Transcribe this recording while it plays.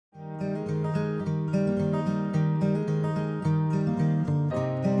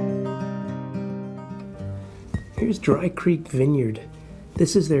Here's Dry Creek Vineyard.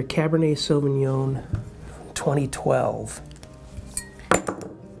 This is their Cabernet Sauvignon 2012.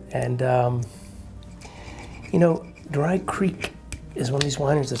 And, you know, Dry Creek is one of these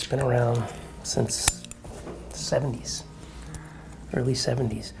wineries that's been around since the 70s, early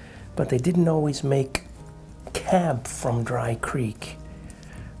 70s. But they didn't always make Cab from Dry Creek.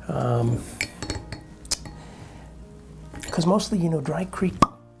 Because mostly, you know, Dry Creek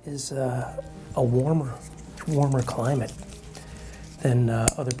is a warmer climate than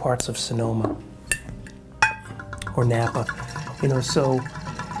other parts of Sonoma or Napa. You know, so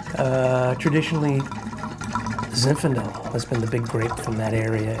traditionally Zinfandel has been the big grape from that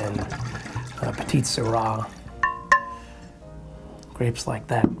area, and Petit Syrah, grapes like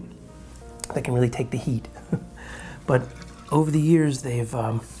that can really take the heat. But over the years, they've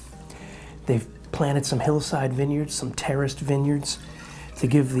planted some hillside vineyards, some terraced vineyards, to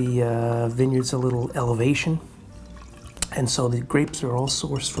give the vineyards a little elevation. And so the grapes are all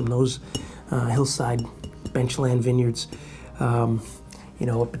sourced from those hillside benchland vineyards, you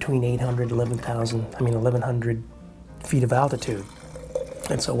know, between 800, 1100 feet of altitude.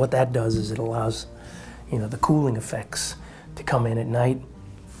 And so what that does is it allows, you know, the cooling effects to come in at night,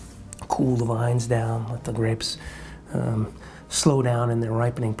 cool the vines down, let the grapes slow down in their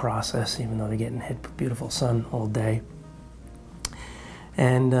ripening process, even though they're getting hit with beautiful sun all day,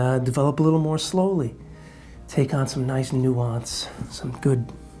 and develop a little more slowly, take on some nice nuance, some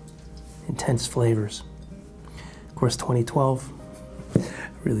good intense flavors. Of course, 2012,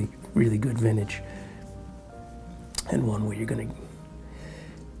 really, really good vintage, and one where you're gonna,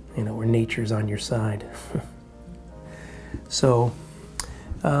 you know, where nature's on your side. So,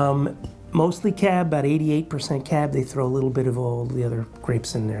 mostly Cab, about 88% Cab. They throw a little bit of all the other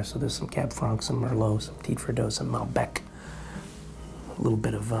grapes in there. So there's some Cab Franc, some Merlot, some Petit Verdot, some Malbec, a little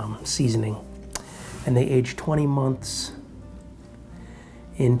bit of seasoning. And they age 20 months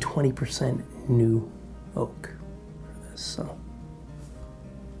in 20% new oak for this. So.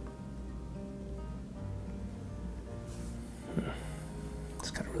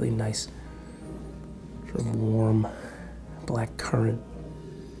 It's got a really nice, sort of warm black currant.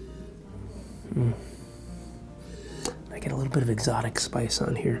 I get a little bit of exotic spice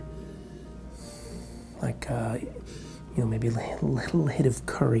on here, like you know, maybe a little hit of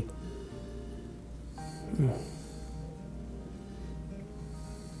curry.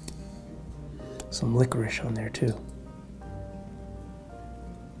 Some licorice on there too.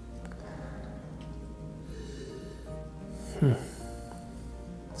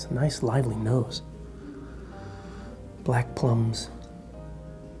 It's a nice lively nose. Black plums.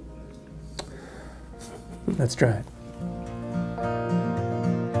 Let's try it.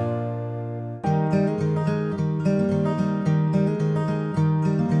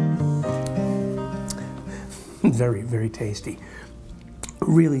 Very, very tasty.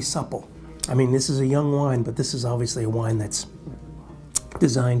 Really supple. I mean, this is a young wine, but this is obviously a wine that's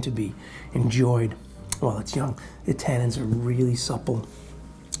designed to be enjoyed while it's young. The tannins are really supple.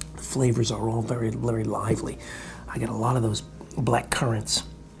 The flavors are all very, very lively. I get a lot of those black currants.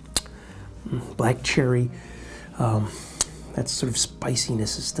 Black cherry, that sort of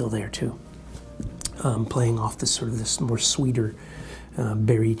spiciness is still there too, playing off this sort of this more sweeter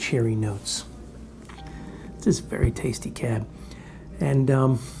berry cherry notes. It's just very tasty Cab, and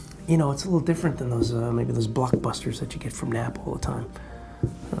you know, it's a little different than those maybe those blockbusters that you get from Napa all the time.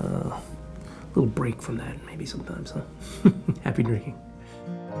 A little break from that maybe sometimes, huh? Happy drinking.